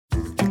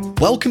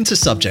Welcome to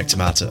Subject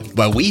Matter,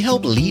 where we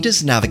help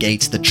leaders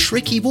navigate the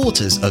tricky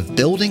waters of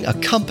building a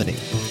company.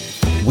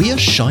 We are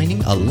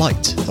shining a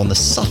light on the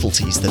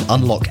subtleties that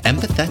unlock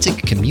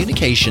empathetic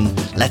communication,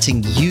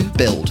 letting you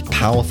build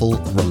powerful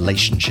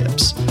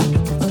relationships.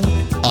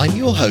 I'm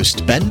your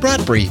host, Ben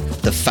Bradbury,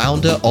 the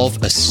founder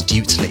of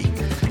Astutely,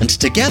 and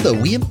together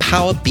we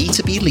empower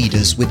B2B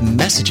leaders with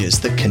messages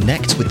that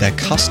connect with their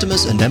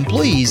customers and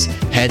employees'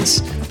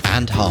 heads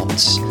and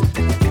hearts.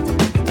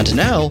 And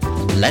now,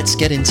 let's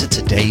get into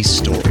today's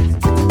story.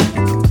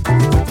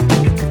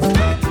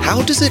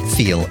 How does it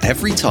feel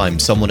every time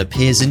someone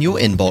appears in your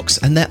inbox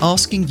and they're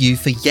asking you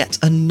for yet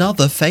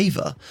another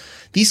favour?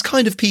 These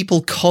kind of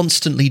people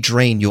constantly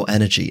drain your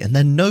energy and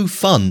they're no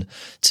fun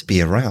to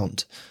be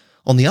around.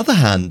 On the other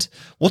hand,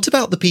 what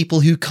about the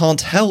people who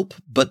can't help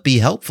but be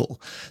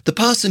helpful? The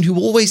person who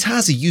always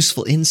has a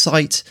useful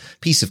insight,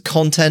 piece of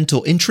content,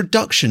 or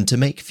introduction to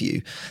make for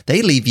you.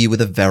 They leave you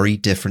with a very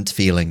different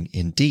feeling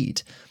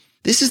indeed.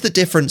 This is the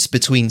difference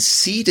between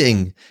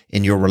seeding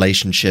in your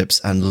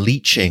relationships and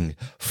leeching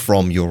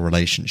from your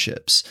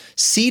relationships.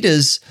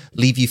 Seeders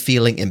leave you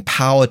feeling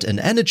empowered and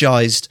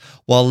energized,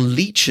 while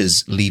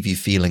leechers leave you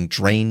feeling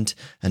drained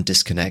and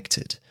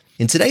disconnected.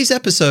 In today's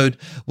episode,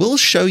 we'll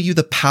show you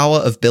the power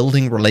of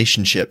building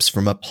relationships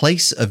from a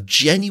place of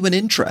genuine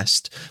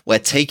interest, where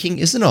taking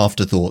is an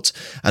afterthought,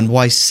 and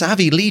why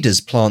savvy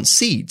leaders plant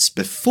seeds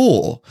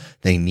before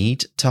they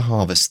need to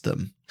harvest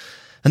them.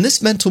 And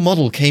this mental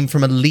model came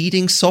from a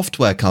leading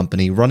software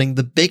company running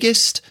the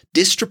biggest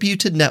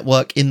distributed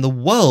network in the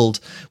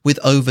world with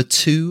over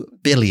 2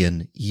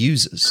 billion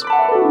users.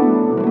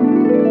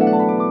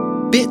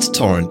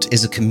 BitTorrent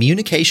is a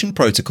communication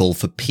protocol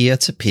for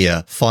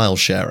peer-to-peer file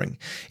sharing.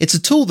 It's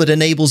a tool that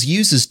enables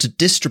users to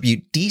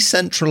distribute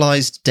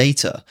decentralized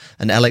data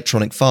and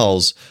electronic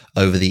files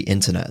over the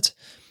internet.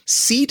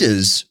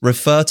 Seeders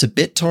refer to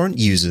BitTorrent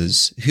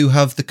users who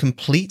have the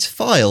complete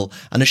file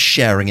and are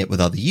sharing it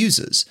with other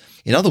users.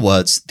 In other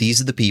words, these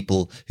are the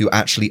people who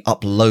actually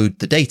upload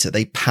the data.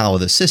 They power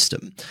the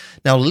system.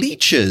 Now,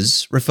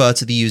 leechers refer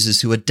to the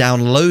users who are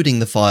downloading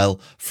the file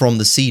from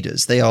the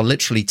seeders. They are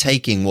literally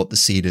taking what the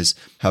seeders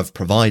have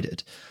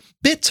provided.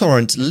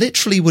 BitTorrent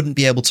literally wouldn't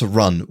be able to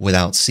run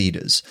without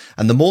seeders.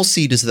 And the more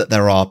seeders that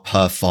there are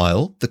per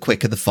file, the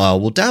quicker the file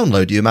will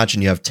download. You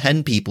imagine you have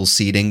 10 people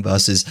seeding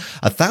versus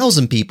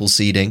 1,000 people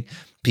seeding.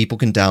 People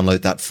can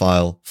download that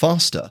file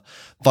faster.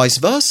 Vice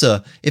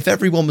versa, if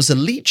everyone was a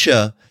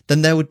leecher,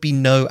 then there would be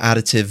no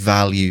additive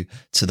value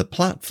to the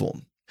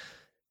platform.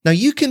 Now,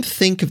 you can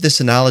think of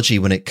this analogy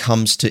when it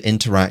comes to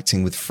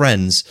interacting with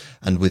friends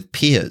and with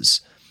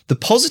peers. The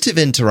positive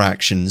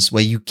interactions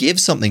where you give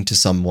something to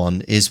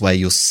someone is where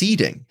you're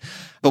seeding.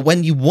 But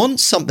when you want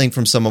something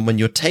from someone, when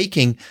you're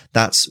taking,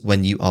 that's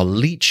when you are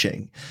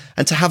leeching.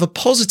 And to have a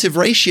positive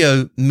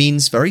ratio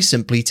means very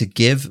simply to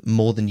give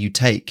more than you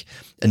take.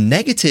 A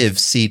negative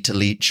seed to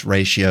leech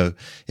ratio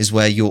is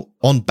where you're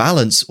on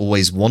balance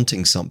always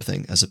wanting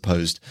something as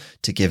opposed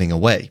to giving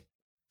away.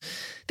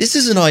 This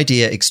is an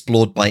idea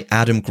explored by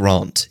Adam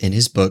Grant in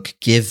his book,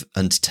 Give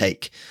and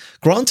Take.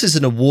 Grant is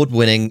an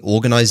award-winning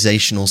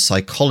organizational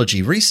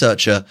psychology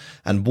researcher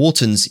and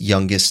Wharton's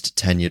youngest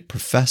tenured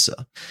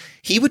professor.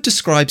 He would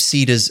describe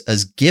seeders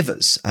as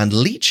givers and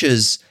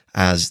leechers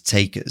as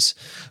takers.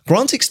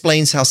 Grant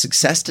explains how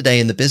success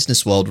today in the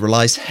business world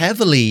relies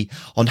heavily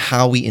on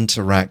how we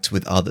interact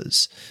with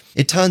others.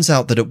 It turns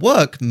out that at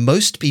work,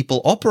 most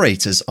people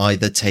operate as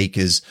either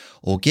takers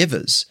or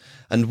givers.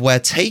 And where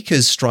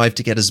takers strive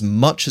to get as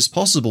much as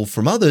possible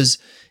from others,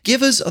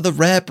 givers are the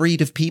rare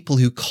breed of people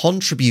who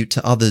contribute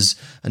to others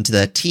and to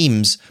their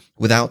teams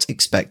without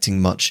expecting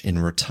much in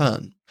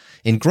return.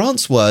 In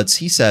Grant's words,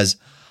 he says,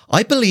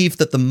 "I believe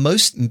that the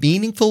most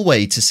meaningful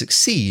way to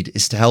succeed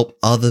is to help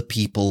other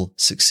people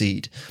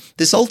succeed.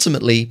 This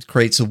ultimately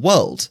creates a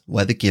world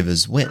where the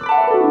givers win."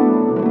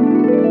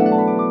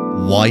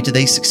 Why do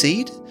they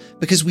succeed?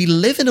 Because we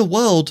live in a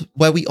world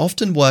where we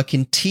often work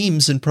in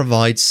teams and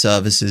provide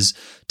services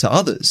to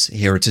others.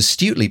 Here at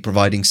Astutely,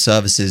 providing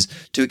services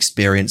to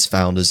experienced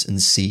founders and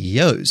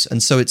CEOs.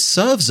 And so it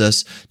serves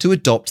us to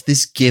adopt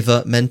this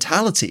giver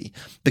mentality,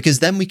 because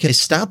then we can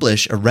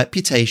establish a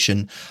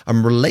reputation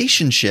and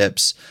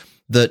relationships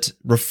that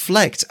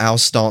reflect our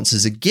stance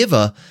as a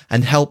giver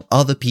and help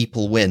other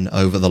people win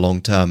over the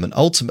long term. And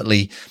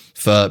ultimately,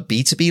 for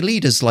B2B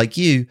leaders like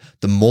you,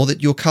 the more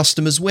that your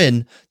customers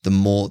win, the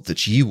more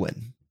that you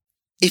win.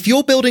 If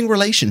you're building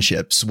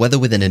relationships, whether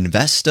with an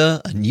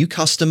investor, a new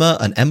customer,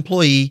 an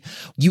employee,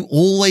 you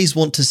always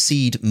want to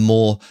seed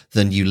more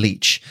than you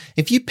leech.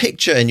 If you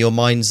picture in your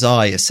mind's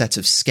eye a set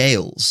of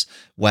scales,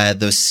 where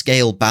the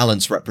scale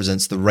balance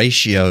represents the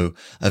ratio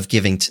of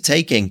giving to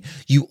taking,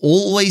 you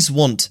always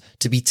want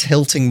to be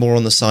tilting more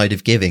on the side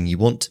of giving. You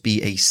want to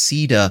be a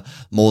seeder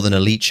more than a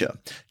leecher.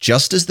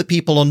 Just as the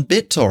people on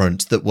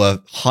BitTorrent that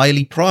were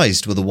highly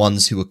prized were the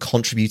ones who were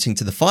contributing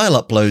to the file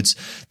uploads,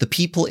 the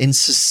people in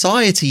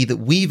society that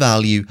we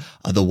value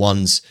are the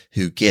ones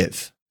who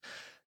give.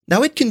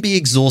 Now, it can be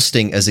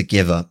exhausting as a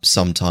giver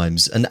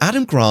sometimes, and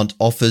Adam Grant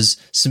offers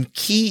some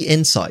key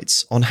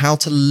insights on how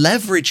to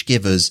leverage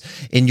givers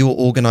in your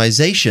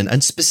organization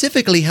and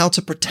specifically how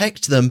to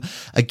protect them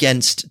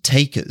against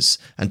takers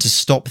and to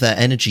stop their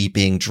energy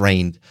being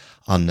drained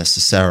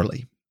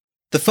unnecessarily.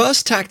 The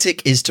first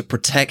tactic is to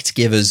protect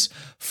givers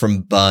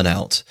from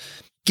burnout.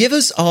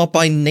 Givers are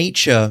by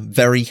nature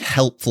very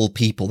helpful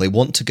people. They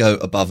want to go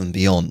above and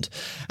beyond.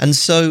 And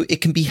so it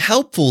can be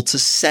helpful to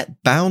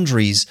set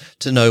boundaries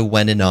to know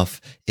when enough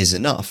is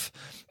enough.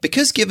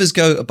 Because givers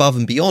go above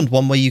and beyond,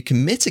 one way you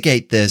can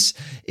mitigate this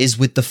is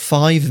with the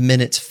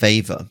 5-minute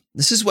favour.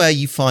 This is where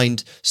you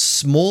find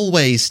small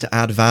ways to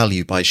add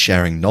value by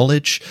sharing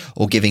knowledge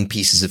or giving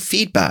pieces of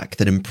feedback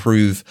that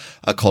improve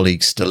a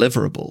colleague's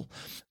deliverable.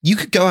 You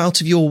could go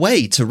out of your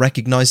way to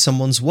recognize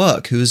someone's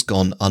work who has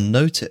gone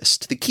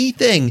unnoticed. The key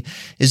thing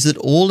is that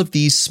all of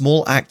these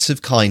small acts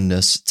of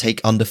kindness take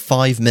under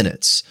 5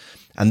 minutes.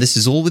 And this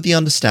is all with the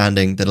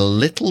understanding that a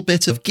little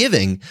bit of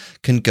giving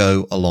can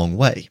go a long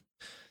way.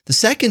 The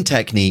second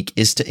technique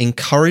is to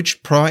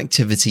encourage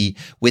proactivity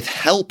with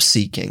help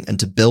seeking and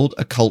to build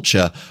a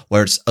culture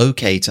where it's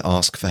okay to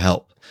ask for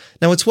help.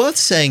 Now, it's worth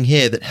saying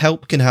here that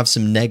help can have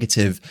some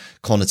negative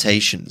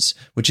connotations,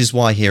 which is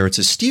why here at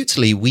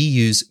Astutely we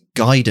use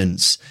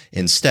guidance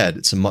instead.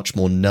 It's a much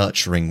more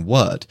nurturing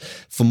word.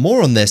 For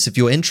more on this, if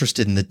you're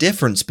interested in the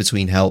difference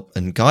between help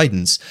and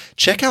guidance,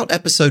 check out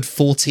episode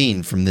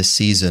 14 from this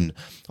season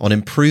on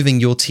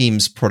improving your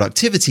team's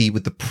productivity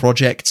with the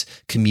Project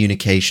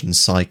Communication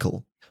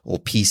Cycle, or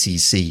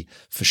PCC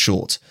for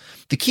short.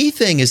 The key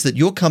thing is that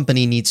your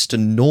company needs to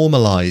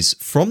normalize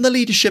from the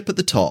leadership at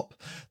the top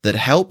that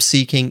help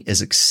seeking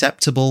is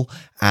acceptable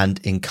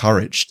and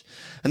encouraged.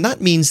 And that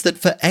means that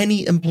for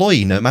any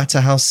employee, no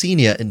matter how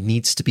senior, it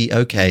needs to be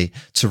okay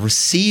to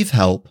receive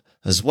help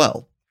as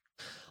well.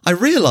 I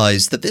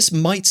realize that this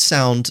might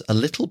sound a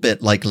little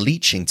bit like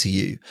leeching to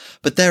you,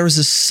 but there is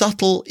a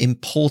subtle,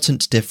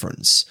 important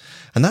difference.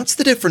 And that's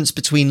the difference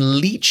between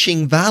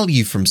leeching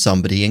value from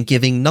somebody and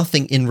giving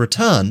nothing in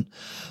return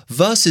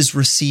versus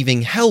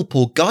receiving help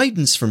or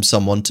guidance from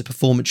someone to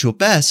perform at your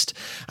best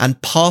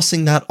and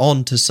passing that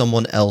on to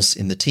someone else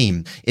in the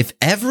team. If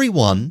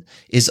everyone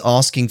is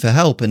asking for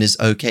help and is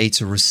okay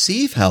to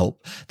receive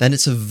help, then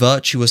it's a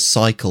virtuous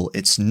cycle.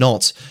 It's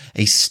not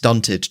a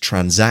stunted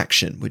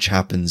transaction, which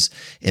happens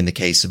in the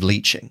case of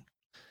leeching.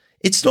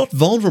 It's not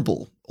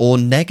vulnerable or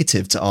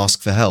negative to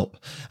ask for help,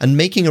 and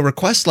making a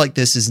request like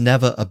this is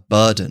never a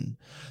burden.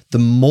 The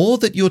more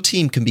that your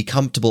team can be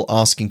comfortable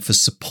asking for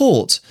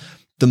support,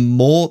 the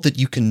more that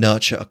you can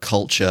nurture a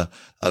culture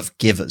of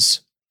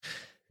givers.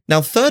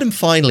 Now, third and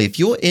finally, if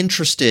you're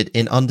interested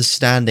in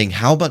understanding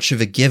how much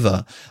of a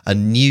giver a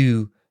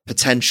new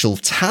potential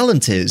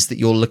talent is that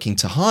you're looking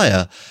to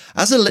hire,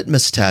 as a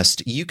litmus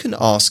test, you can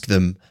ask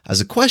them as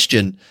a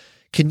question,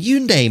 can you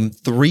name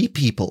 3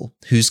 people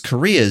whose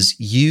careers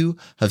you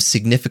have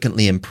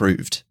significantly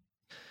improved?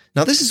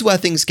 Now, this is where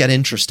things get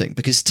interesting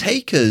because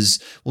takers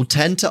will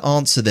tend to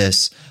answer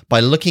this by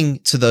looking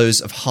to those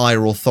of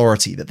higher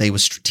authority that they were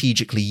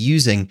strategically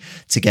using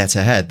to get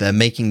ahead. They're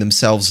making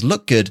themselves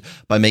look good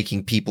by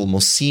making people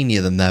more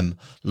senior than them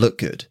look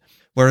good.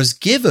 Whereas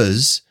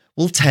givers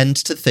will tend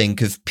to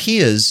think of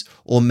peers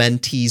or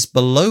mentees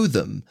below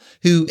them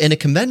who, in a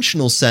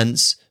conventional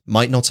sense,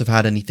 might not have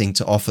had anything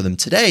to offer them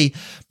today,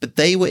 but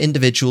they were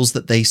individuals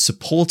that they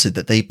supported,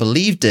 that they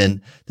believed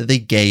in, that they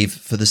gave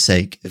for the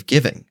sake of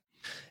giving.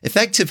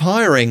 Effective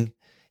hiring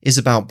is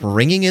about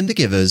bringing in the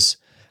givers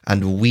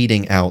and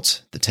weeding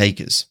out the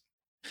takers.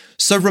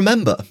 So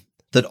remember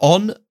that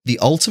on the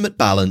ultimate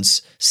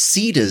balance,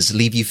 seeders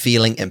leave you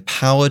feeling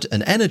empowered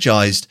and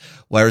energized,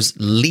 whereas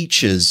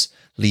leechers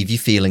leave you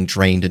feeling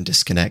drained and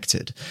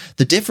disconnected.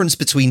 The difference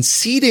between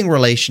seeding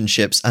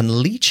relationships and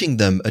leeching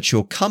them at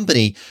your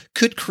company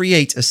could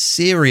create a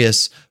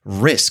serious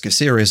risk, a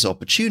serious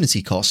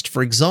opportunity cost.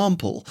 For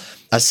example,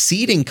 a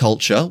seeding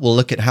culture will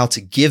look at how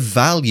to give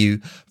value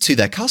to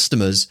their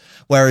customers,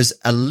 whereas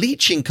a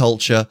leeching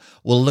culture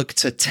will look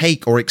to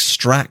take or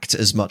extract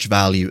as much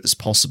value as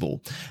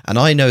possible. And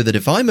I know that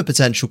if I'm a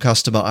potential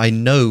customer, I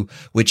know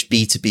which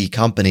B2B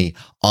company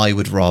I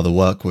would rather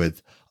work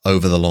with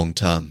over the long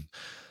term.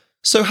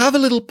 So have a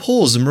little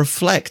pause and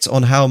reflect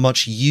on how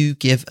much you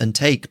give and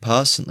take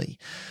personally.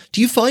 Do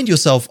you find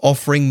yourself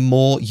offering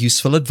more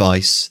useful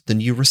advice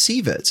than you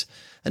receive it?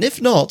 And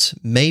if not,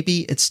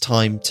 maybe it's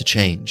time to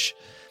change.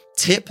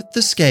 Tip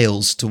the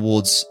scales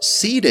towards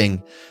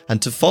seeding,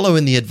 and to follow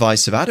in the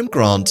advice of Adam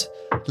Grant,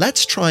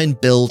 let's try and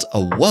build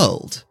a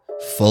world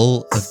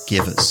full of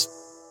givers.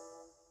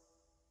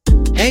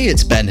 Hey,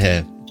 it's Ben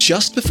here.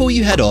 Just before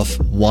you head off,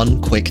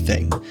 one quick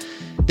thing.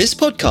 This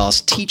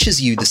podcast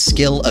teaches you the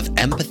skill of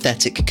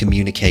empathetic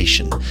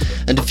communication.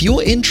 And if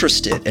you're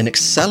interested in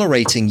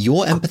accelerating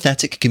your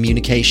empathetic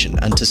communication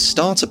and to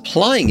start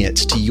applying it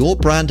to your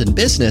brand and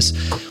business,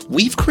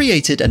 we've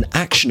created an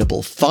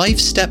actionable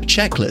 5-step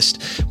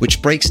checklist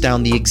which breaks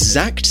down the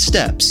exact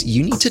steps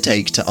you need to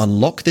take to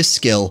unlock this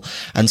skill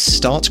and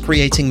start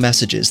creating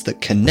messages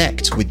that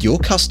connect with your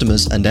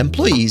customers and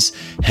employees'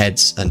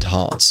 heads and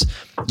hearts.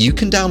 You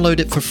can download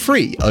it for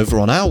free over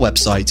on our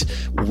website,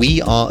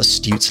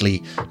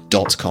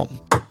 weareastutely.com.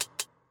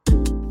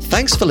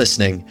 Thanks for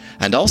listening,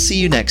 and I'll see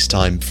you next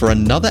time for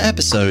another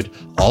episode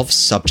of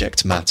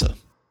Subject Matter.